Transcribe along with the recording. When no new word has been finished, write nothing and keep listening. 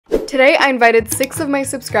Today I invited 6 of my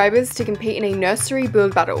subscribers to compete in a nursery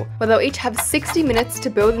build battle, where they'll each have 60 minutes to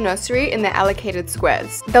build a nursery in their allocated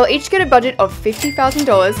squares. They'll each get a budget of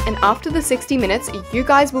 $50,000, and after the 60 minutes, you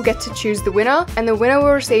guys will get to choose the winner, and the winner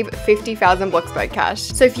will receive 50,000 Bloxburg cash.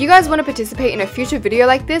 So if you guys want to participate in a future video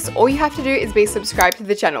like this, all you have to do is be subscribed to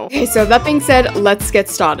the channel. Okay, so that being said, let's get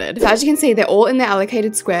started. So as you can see, they're all in their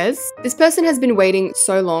allocated squares. This person has been waiting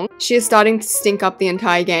so long. She is starting to stink up the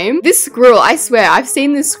entire game. This squirrel, I swear, I've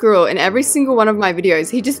seen this squirrel in every single one of my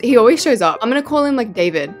videos. He always shows up. I'm gonna call him like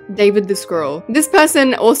David the squirrel. This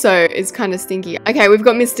person also is kind of stinky. Okay, we've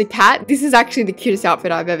got Mr. Cat. This is actually the cutest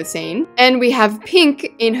outfit I've ever seen. And we have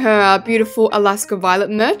Pink in her beautiful Alaska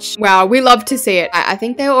Violet merch. Wow, we love to see it. I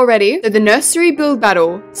think they're all ready. So the nursery build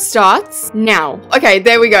battle starts now. Okay,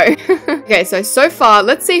 there we go. Okay, so far,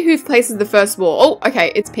 let's see who places the first wall. Oh,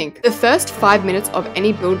 okay, it's Pink. The first 5 minutes of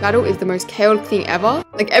any build battle is the most chaotic thing ever.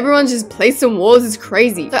 Like, everyone's just placing walls is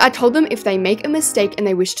crazy. So I told them if they make a mistake and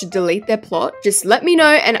they wish to delete their plot, just let me know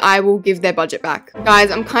and I will give their budget back.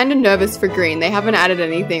 Guys, I'm kind of nervous for green. They haven't added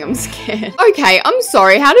anything. I'm scared. Okay, I'm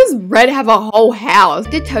sorry. How does red have a whole house? I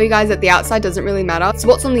did tell you guys that the outside doesn't really matter. It's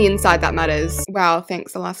what's on the inside that matters. Wow,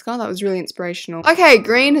 thanks, Alaska. That was really inspirational. Okay,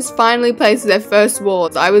 green has finally placed their first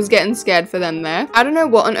walls. I was getting scared for them there. I don't know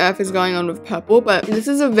what on earth is going on with purple, but this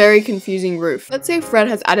is a very confusing roof. Let's see if red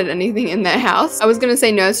has added anything in their house. I was gonna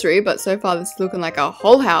say nursery, but so far this is looking like a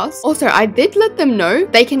whole house. Also, I did let them know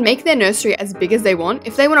they can make their nursery as big as they want.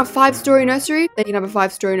 If they want a 5-story nursery, they can have a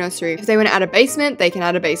 5-story nursery. If they want to add a basement, they can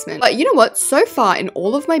add a basement. But you know what? So far in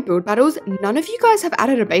all of my build battles, none of you guys have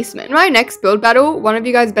added a basement. In my next build battle, one of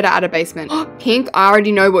you guys better add a basement. Pink, I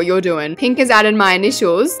already know what you're doing. Pink has added my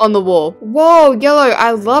initials on the wall. Whoa, yellow,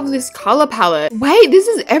 I love this color palette. Wait, this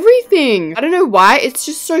is everything. I don't know why, it's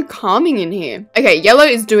just so calming in here. Okay, yellow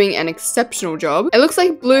is doing an exceptional job. It looks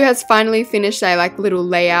like blue has finally finished a like little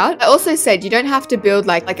layout. I also said you don't have to build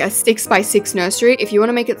like a 6x6 nursery. If you want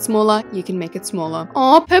to make it smaller, you can make it smaller.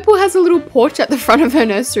 Oh, purple has a little porch at the front of her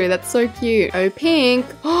nursery. That's so cute. Oh, pink.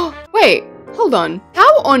 Oh, wait. Hold on.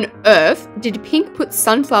 How on earth did Pink put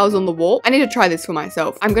sunflowers on the wall? I need to try this for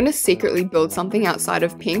myself. I'm gonna secretly build something outside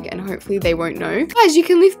of Pink and hopefully they won't know. Guys, you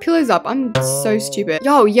can lift pillows up. I'm so stupid.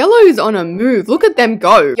 Yo, yellow is on a move. Look at them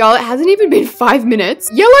go. Y'all, it hasn't even been 5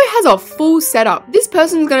 minutes. Yellow has a full setup. This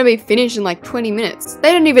person's gonna be finished in like 20 minutes.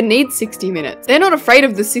 They don't even need 60 minutes. They're not afraid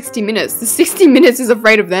of the 60 minutes. The 60 minutes is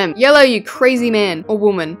afraid of them. Yellow, you crazy man or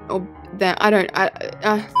woman or then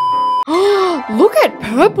look at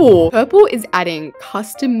purple. Purple is adding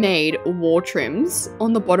custom-made wall trims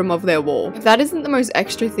on the bottom of their wall. If that isn't the most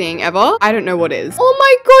extra thing ever, I don't know what is. Oh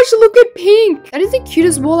my gosh, look at Pink. That is the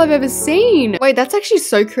cutest wall I've ever seen. Wait, that's actually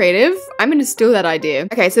so creative. I'm gonna steal that idea.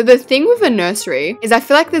 Okay, so the thing with a nursery is I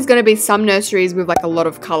feel like there's gonna be some nurseries with like a lot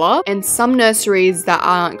of color and some nurseries that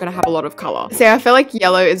aren't gonna have a lot of color. So I feel like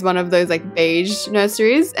yellow is one of those like beige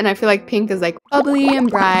nurseries and I feel like Pink is like bubbly and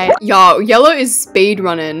bright. Yo, yellow is speed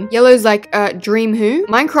running. Yellow's like Dream Who?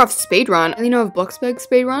 Minecraft speedrun. I only know of Bloxburg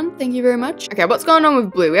speedrun. Thank you very much. Okay, what's going on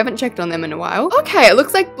with blue? We haven't checked on them in a while. Okay, it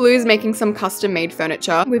looks like blue's making some custom made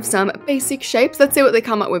furniture with some basic shapes. Let's see what they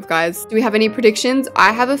come up with, guys. Do we have any predictions?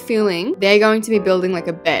 I have a feeling they're going to be building like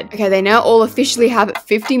a bed. Okay, they now all officially have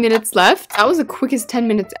 50 minutes left. That was the quickest 10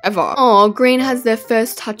 minutes ever. Oh, green has their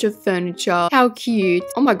first touch of furniture. How cute.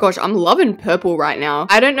 Oh my gosh, I'm loving purple right now.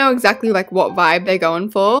 I don't know exactly like what vibe they're going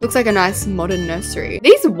for. Looks like a nice modern nursery.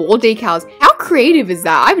 These wall decals, how creative is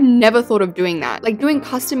that? I've never thought of doing that. Like doing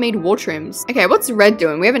custom-made wall trims. Okay, what's red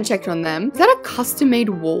doing? We haven't checked on them. Is that a custom-made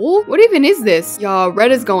wall? What even is this? Yo,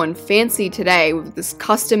 red is going fancy today with this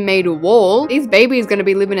custom-made wall. These babies gonna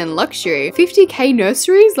be living in luxury. 50k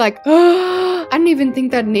nurseries? Like, I didn't even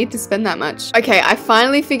think they'd need to spend that much. Okay, I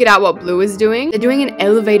finally figured out what blue is doing. They're doing an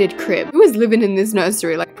elevated crib. Who is living in this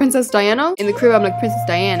nursery? Like Princess Diana? In the crib, I'm like Princess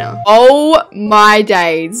Diana. Oh my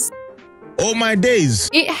days. Oh my days.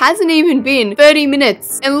 It hasn't even been 30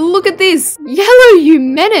 minutes. And look at this. Yellow, you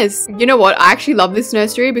menace. You know what? I actually love this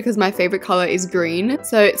nursery because my favorite color is green.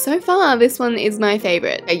 So far, this one is my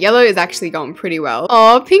favorite. Okay, yellow is actually going pretty well.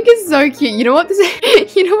 Oh, pink is so cute. You know what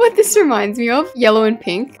this reminds me of? Yellow and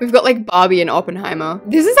pink. We've got like Barbie and Oppenheimer.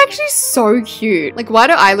 This is actually so cute. Like, why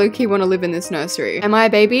do I low-key want to live in this nursery? Am I a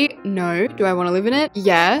baby? No. Do I want to live in it?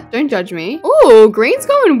 Yeah. Don't judge me. Oh, green's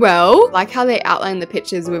going well. Like how they outline the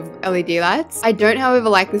pictures with LED lights. lights. I don't, however,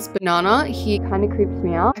 like this banana. He kind of creeps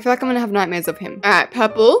me out. I feel like I'm gonna have nightmares of him. All right,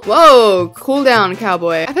 purple. Whoa, cool down,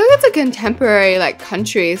 cowboy. I feel like it's a contemporary, like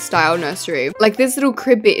country style nursery. Like this little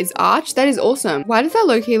crib bit is arched. That is awesome. Why does that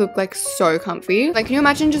low-key look like so comfy? Like, can you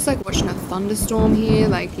imagine just like watching a thunderstorm here?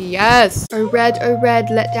 Like, yes. Oh red,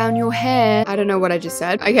 let down your hair. I don't know what I just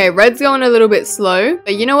said. Okay, red's going a little bit slow,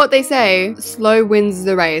 but you know what they say? Slow wins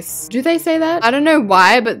the race. Do they say that? I don't know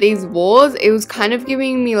why, but these walls, it was kind of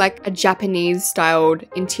giving me like a Japanese styled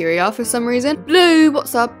interior for some reason. Blue,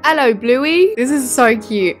 what's up? Hello, Bluey. This is so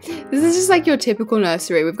cute. This is just like your typical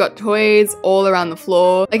nursery. We've got toys all around the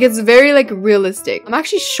floor. Like, it's very like realistic. I'm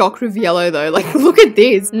actually shocked with yellow though. Like, look at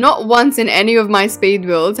this. Not once in any of my speed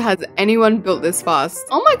builds has anyone built this fast.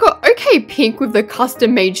 Oh my god. Okay, pink with the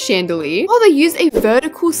custom made chandelier. Oh, they used a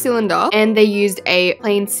vertical cylinder and they used a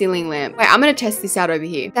plain ceiling lamp. Wait, I'm gonna test this out over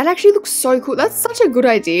here. That actually looks so cool. That's such a good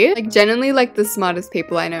idea. Like, genuinely like the smartest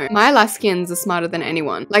people I know. My Alaskans are smarter than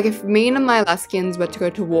anyone. Like, if me and my Alaskans were to go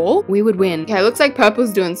to war, we would win. Okay, looks like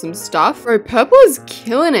purple's doing some stuff. Bro, purple is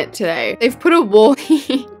killing it today. They've put a wall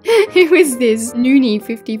here. Who is this? Noonie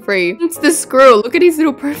 53. It's the squirrel. Look at his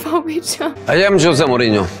little profile picture. I am Jose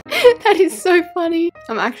Mourinho. That is so funny.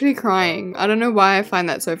 I'm actually crying. I don't know why I find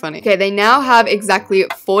that so funny. Okay, they now have exactly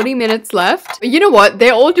 40 minutes left. But you know what?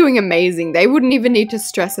 They're all doing amazing. They wouldn't even need to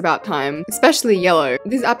stress about time, especially yellow.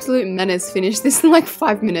 This absolute menace finished this in like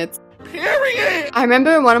 5 minutes. Period. I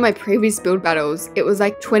remember in one of my previous build battles, it was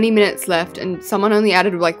like 20 minutes left and someone only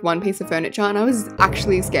added like one piece of furniture and I was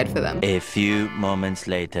actually scared for them. A few moments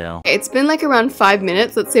later. It's been like around 5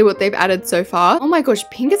 minutes. Let's see what they've added so far. Oh my gosh,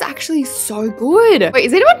 pink is actually so good. Wait,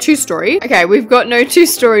 is anyone two-story? Okay, we've got no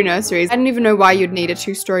two-story nurseries. I don't even know why you'd need a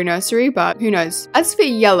two-story nursery, but who knows. As for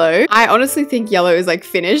yellow, I honestly think yellow is like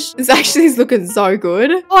finished. This actually is looking so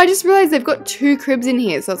good. Oh, I just realized they've got 2 cribs in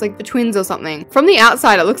here, so it's like the twins or something. From the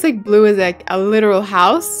outside, it looks like blue is like a literal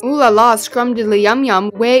house. Ooh la la, scrum diddly yum yum.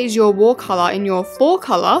 Where is your wall color and your floor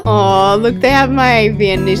color? Oh, look, they have my V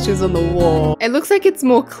initials on the wall. It looks like it's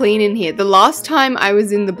more clean in here. The last time I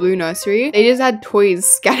was in the blue nursery, they just had toys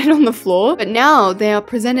scattered on the floor, but now they are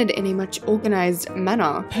presented in a much organized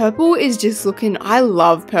manner. Purple is just looking, I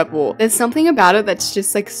love purple. There's something about it that's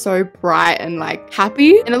just like so bright and like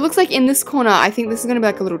happy. And it looks like in this corner, I think this is gonna be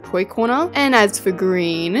like a little toy corner. And as for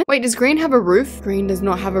green, wait, does green have a roof? Green does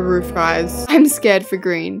not have a roof, guys. I'm scared for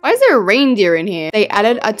green. Why is there a reindeer in here? They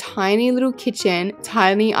added a tiny little kitchen,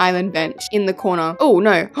 tiny island bench in the corner. Oh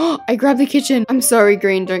no, I grabbed the kitchen. I'm sorry,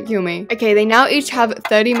 green, don't kill me. Okay, they now each have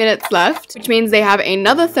 30 minutes left, which means they have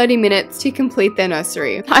another 30 minutes to complete their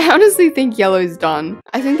nursery. I honestly think yellow's done.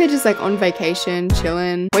 I think they're just like on vacation,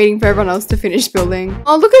 chilling, waiting for everyone else to finish building.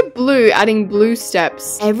 Oh, look at blue adding blue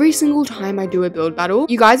steps. Every single time I do a build battle,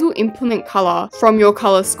 you guys will implement color from your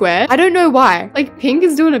color square. I don't know why. Like, pink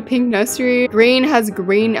is doing a pink nursery. Green has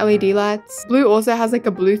green LED lights. Blue also has like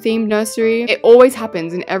a blue themed nursery. It always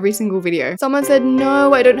happens in every single video. Someone said,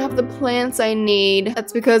 no, I don't have the plants I need.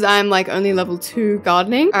 That's because I'm like only level 2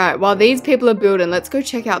 gardening. All right, while these people are building, let's go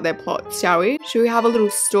check out their plots, shall we? Should we have a little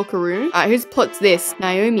stalkeroo? All right, whose plot's this?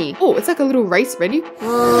 Naomi. Oh, it's like a little race. Ready?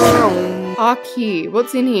 Park here.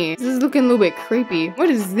 What's in here? This is looking a little bit creepy. What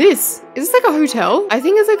is this? Is this like a hotel? I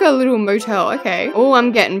think it's like a little motel. Okay. Oh,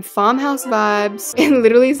 I'm getting farmhouse vibes. It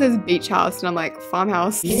literally says beach house and I'm like,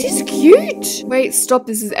 farmhouse. This is cute. Wait, stop.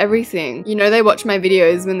 This is everything. You know they watch my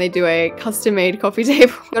videos when they do a custom made coffee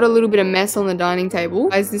table. Got a little bit of mess on the dining table.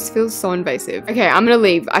 Guys, this feels so invasive. Okay, I'm gonna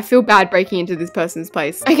leave. I feel bad breaking into this person's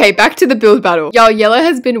place. Okay, back to the build battle. Y'all, yellow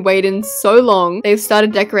has been waiting so long. They've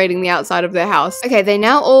started decorating the outside of their house. Okay, they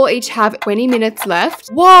now all each have 20 minutes left.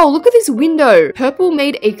 Whoa, look at this window. Purple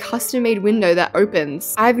made a custom made window that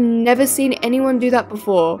opens. I've never seen anyone do that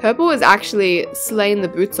before. Purple is actually slaying the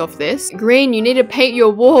boots off this. Green, you need to paint your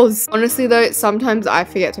walls. Honestly though, sometimes I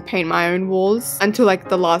forget to paint my own walls until like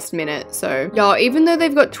the last minute. So y'all, even though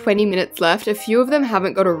they've got 20 minutes left, a few of them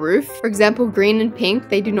haven't got a roof. For example, green and pink,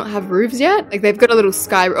 they do not have roofs yet. Like, they've got a little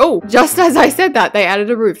sky. Oh, just as I said that, they added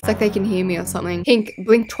a roof. It's like they can hear me or something. Pink,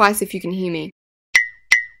 blink twice if you can hear me.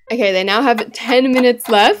 Okay, they now have 10 minutes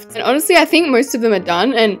left. And honestly, I think most of them are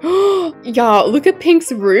done. And y'all, look at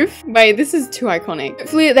Pink's roof. Wait, this is too iconic.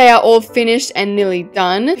 Hopefully they are all finished and nearly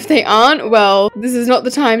done. If they aren't, well, this is not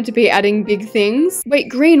the time to be adding big things. Wait,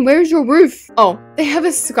 Green, where is your roof? Oh, they have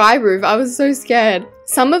a sky roof. I was so scared.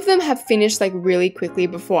 Some of them have finished like really quickly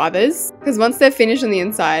before others, because once they're finished on the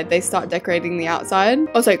inside, they start decorating the outside.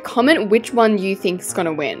 Also, comment which one you think is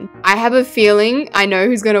gonna win. I have a feeling I know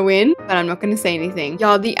who's gonna win, but I'm not gonna say anything.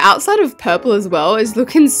 Y'all, the outside of purple as well is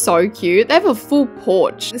looking so cute. They have a full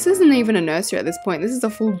porch. This isn't even a nursery at this point. This is a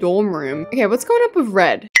full dorm room. Okay, what's going up with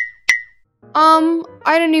red?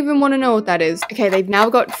 I don't even want to know what that is. Okay, they've now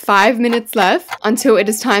got 5 minutes left until it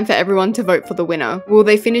is time for everyone to vote for the winner. Will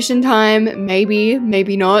they finish in time? Maybe,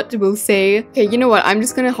 maybe not. We'll see. Okay, you know what? I'm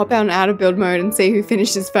just gonna hop out of build mode and see who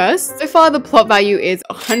finishes first. So far, the plot value is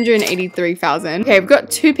 183,000. Okay, we've got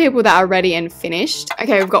 2 people that are ready and finished.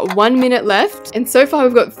 Okay, we've got 1 minute left. And so far,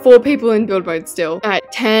 we've got 4 people in build mode still. All right,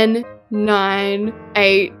 10, 9,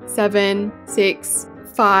 8, 7, 6,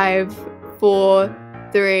 5, 4,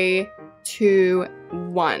 3, 2,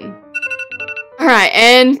 1. Alright,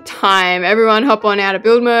 and time. Everyone hop on out of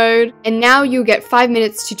build mode. And now you'll get 5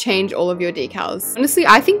 minutes to change all of your decals. Honestly,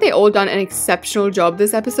 I think they all done an exceptional job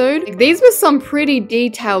this episode. Like, these were some pretty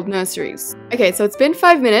detailed nurseries. Okay, so it's been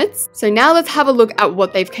 5 minutes. So now let's have a look at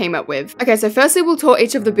what they've came up with. Okay, so firstly we'll tour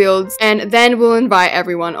each of the builds and then we'll invite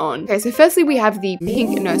everyone on. Okay, so firstly we have the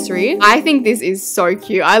pink nursery. I think this is so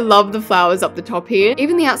cute. I love the flowers up the top here.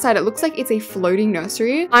 Even the outside, it looks like it's a floating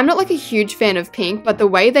nursery. I'm not like a huge fan of pink, but the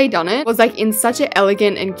way they done it was like in such an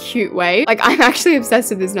elegant and cute way. Like, I'm actually obsessed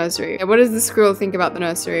with this nursery. Okay, what does the squirrel think about the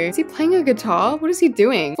nursery? Is he playing a guitar? What is he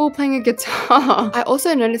doing? Full playing a guitar. I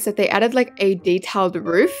also noticed that they added like a detailed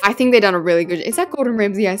roof. I think they done a really good. Is that Gordon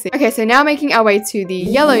Ramsay? I see. Okay, so now making our way to the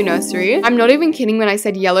yellow nursery. I'm not even kidding when I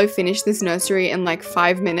said yellow finished this nursery in like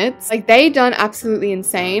 5 minutes. Like, they done absolutely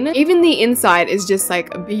insane. Even the inside is just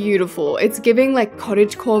like beautiful. It's giving like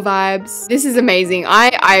cottagecore vibes. This is amazing.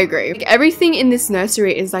 I agree. Like, everything in this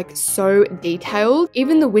nursery is like so detailed.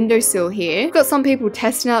 Even the windowsill here. We've got some people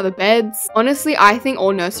testing out the beds. Honestly, I think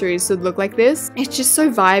all nurseries should look like this. It's just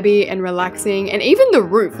so vibey and relaxing. And even the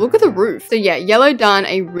roof. Look at the roof. So yeah, yellow done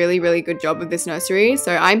a really, really good job with this nursery.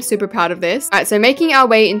 So I'm super proud of this. All right, so making our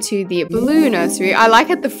way into the blue nursery. I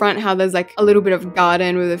like at the front how there's like a little bit of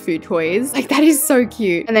garden with a few toys. Like, that is so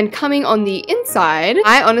cute. And then coming on the inside,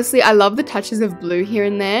 I love the touches of blue here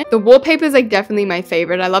and there. The wallpaper is like definitely my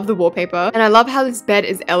favorite. I love the wallpaper. And I love how this bed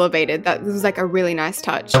is elevated. That was like a really nice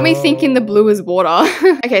touch. Got me thinking the blue is water.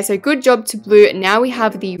 Okay, so good job to blue. Now we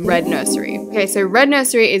have the red nursery. Okay, so red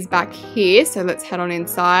nursery is back here. So let's head on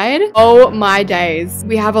inside. Oh my days.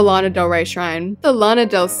 We have a Lana Del Rey shrine. The Lana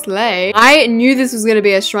Del Slay. I knew this was going to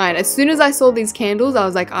be a shrine. As soon as I saw these candles, I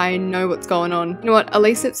was like, I know what's going on. You know what? At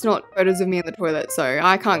least it's not photos of me in the toilet, so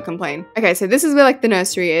I can't complain. Okay, so this is where like the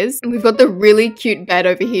nursery is. And we've got the really cute bed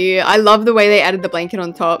over here. I love the way they added the blanket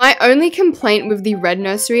on top. My only complaint with the red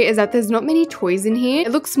nursery is that there's not many toys in here.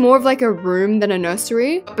 It looks more of like a room than a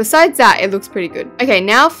nursery. But besides that, it looks pretty good. Okay,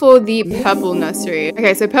 now for the purple nursery.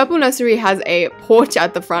 Okay, so purple nursery has a porch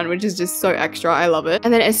at the front, which is just so extra. I love it.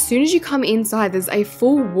 And then as soon as you come inside, there's a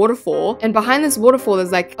full waterfall. And behind this waterfall,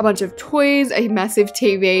 there's like a bunch of toys, a massive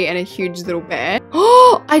TV, and a huge little bear.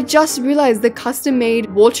 Oh, I just realized the custom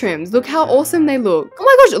made wall trims. Look how awesome they look. Oh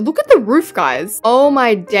my gosh, look at the roof, guys. Oh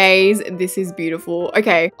my days, this is beautiful.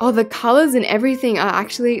 Okay. Oh, the colors and everything are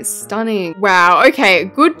actually stunning. Wow. Okay,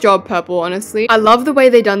 good job, purple, honestly. I love the way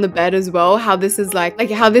they done the bed as well. How this is like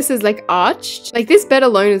how this is like arched. Like, this bed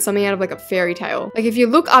alone is something out of like a fairy tale. Like, if you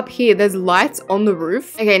look up here, there's lights on the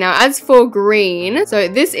roof. Okay, now as for green, so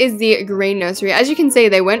this is the green nursery. As you can see,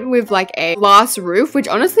 they went with like a glass roof, which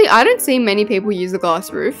honestly, I don't see many people use the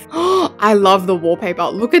glass roof. Oh, I love the wallpaper.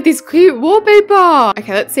 Look at this cute wallpaper.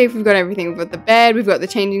 Okay, let's see if we've got everything. We've got the bed, we've got the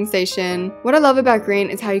changing station. What I love about green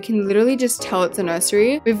is how you can literally just tell it's a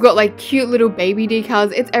nursery. We've got like cute little baby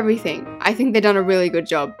decals. It's everything. I think they've done a really good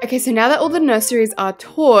job. Okay, so now that all the nurseries are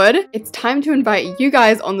toured, it's time to invite you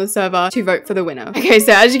guys on the server to vote for the winner. Okay,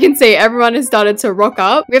 so as you can see, everyone has started to rock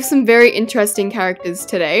up. We have some very interesting characters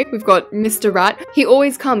today. We've got Mr. Rat. He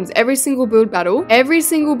always comes every single build battle. Every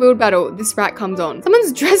single build battle, this rat comes on.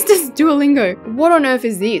 Someone's dressed as Duolingo. What on earth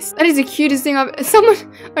is this? That is the cutest thing I've...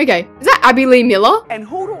 Okay, is that Abby Lee Miller? And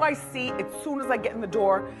who do I see as soon as I get in the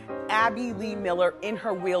door? Abby Lee Miller in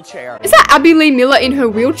her wheelchair. Is that Abby Lee Miller in her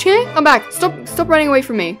wheelchair? Come back. Stop running away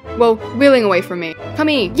from me. Well, wheeling away from me. Come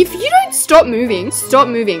here. If you don't stop moving, stop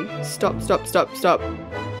moving. Stop.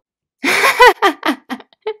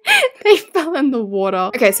 They fell in the water.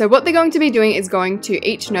 Okay, so what they're going to be doing is going to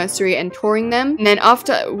each nursery and touring them. And then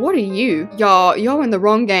after, what are you? You're in the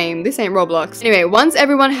wrong game. This ain't Roblox. Anyway, once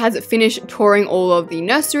everyone has finished touring all of the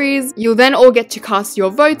nurseries, you'll then all get to cast your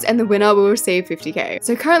votes and the winner will receive 50k.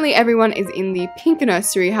 So currently everyone is in the pink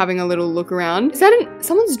nursery having a little look around. Is that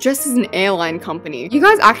someone's dressed as an airline company? You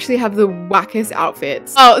guys actually have the wackest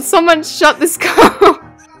outfits. Oh, someone shut this car.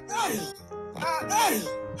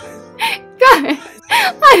 Guys,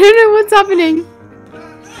 I don't know what's happening.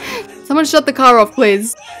 Someone shut the car off,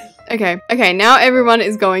 please. Okay, now everyone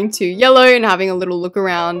is going to yellow and having a little look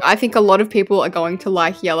around. I think a lot of people are going to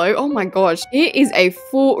like yellow. Oh my gosh, it is a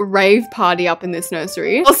full rave party up in this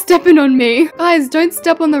nursery. Oh, stepping on me. Guys, don't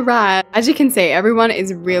step on the rat. As you can see, everyone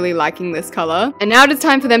is really liking this color. And now it is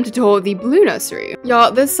time for them to tour the blue nursery. Yeah,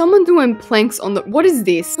 there's someone doing planks on the... What is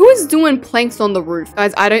this? Who is doing planks on the roof?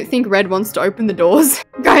 Guys, I don't think Red wants to open the doors.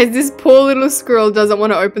 Guys, this poor little squirrel doesn't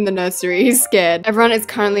want to open the nursery. He's scared. Everyone is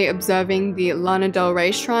currently observing the Lana Del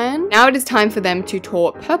Rey shrine. Now it is time for them to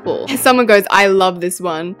tour purple. Someone goes, I love this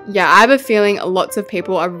one. Yeah, I have a feeling lots of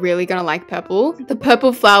people are really gonna like purple. The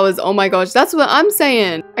purple flowers, oh my gosh, that's what I'm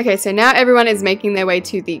saying. Okay, so now everyone is making their way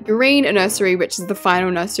to the green nursery, which is the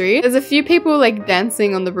final nursery. There's a few people like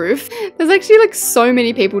dancing on the roof. There's actually like so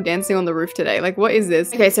many people dancing on the roof today. Like, what is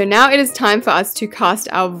this? Okay, so now it is time for us to cast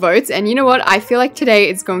our votes. And you know what? I feel like today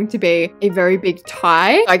is going to be a very big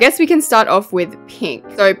tie. So I guess we can start off with pink.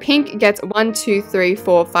 So pink gets 1, 2, 3,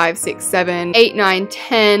 4, 5, 6, 7, 8, 9,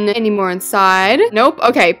 10. Any more inside? Nope.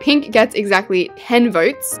 Okay, pink gets exactly 10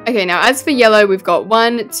 votes. Okay, now as for yellow, we've got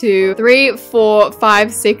 1, 2, 3, 4,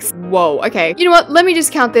 5, 6. Whoa. Okay, you know what? Let me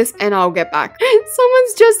just count this and I'll get back.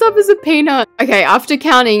 Someone's dressed up as a peanut. Okay, after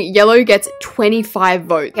counting, yellow gets 25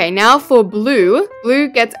 votes. Okay, now for blue. Blue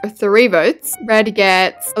gets 3 votes. Red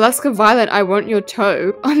gets Alaska Violet, I want your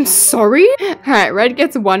toe. I'm sorry? Alright, red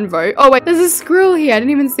gets 1 vote. Oh wait, there's a squirrel here. I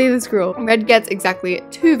didn't even see the squirrel. Red gets exactly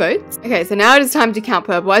 2 votes. Okay, so now it is time to count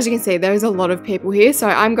purple. As you can see, there's a lot of people here, so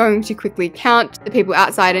I'm going to quickly count the people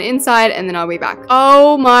outside and inside, and then I'll be back.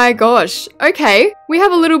 Oh my gosh. Okay, we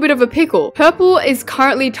have a little bit of a pickle. Purple is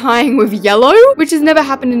currently tying with yellow, which has never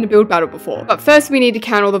happened in a build battle before. But first we need to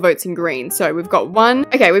count all the votes in green. So we've got 1.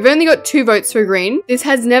 Okay, we've only got 2 votes for green. This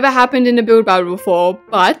has never happened in a build battle before,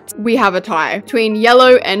 but we have a tie between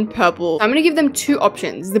yellow and purple. I'm gonna give them 2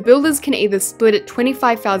 options. The builders can either split it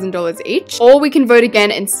 $25,000 each, or we can vote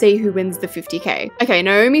again and see who wins the 50k. Okay,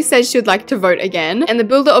 Naomi says she'd like to vote again, and the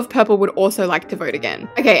builder of purple would also like to vote again.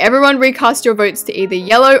 Okay, everyone recast your votes to either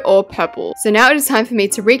yellow or purple. So now it is time for me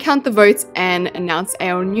to recount the votes and announce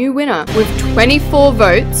our new winner. With 24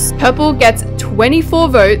 votes, purple gets 24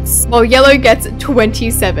 votes, while yellow gets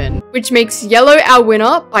 27, which makes yellow our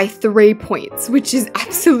winner by 3 points, which is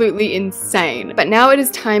absolutely insane. But now it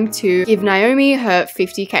is time to give Naomi her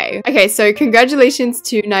 50k. Okay, so congratulations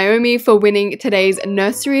to Naomi for winning today's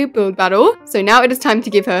nursery build battle. So now it is time to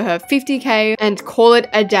give her her 50k and call it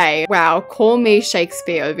a day. Wow, call me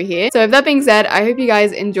Shakespeare over here. So with that being said, I hope you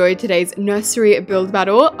guys enjoyed today's nursery build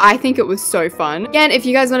battle. I think it was so fun. Again, if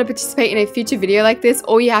you guys want to participate in a future video like this,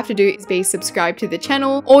 all you have to do is be subscribed to the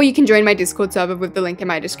channel, or you can join my Discord server with the link in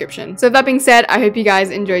my description. So with that being said, I hope you guys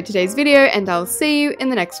enjoyed today's video, and I'll see you in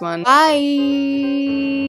the next one. Bye!